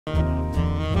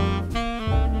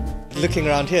looking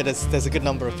around here, there's a good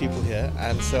number of people here,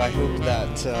 and so I hope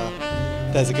that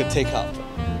there's a good take-up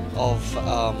of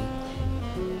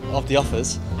the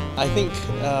offers. I think,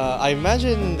 I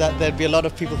imagine that there'd be a lot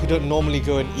of people who don't normally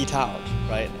go and eat out,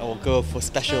 right? Or go for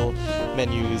special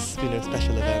menus,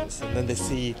 special events, and then they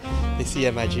see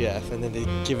MIGF and then they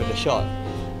give it a shot.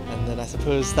 And then I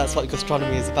suppose that's what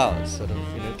gastronomy is about, sort of,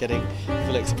 getting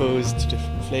people exposed to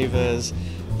different flavors,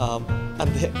 and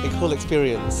the whole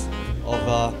experience of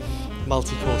a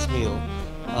multi-course meal.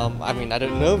 I mean, I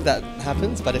don't know if that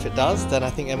happens, but if it does, then I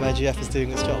think MIGF is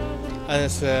doing its job. And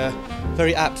it's a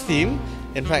very apt theme.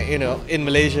 In fact, in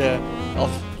Malaysia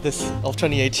of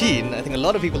 2018, I think a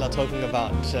lot of people are talking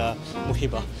about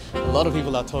muhibah. A lot of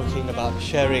people are talking about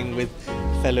sharing with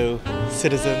fellow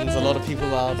citizens. A lot of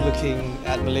people are looking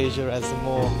at Malaysia as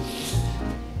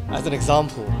an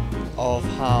example of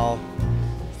how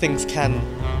things can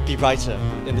be brighter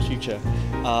in the future.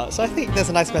 So I think there's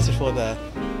a nice message for there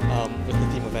with the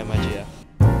theme of MIGF.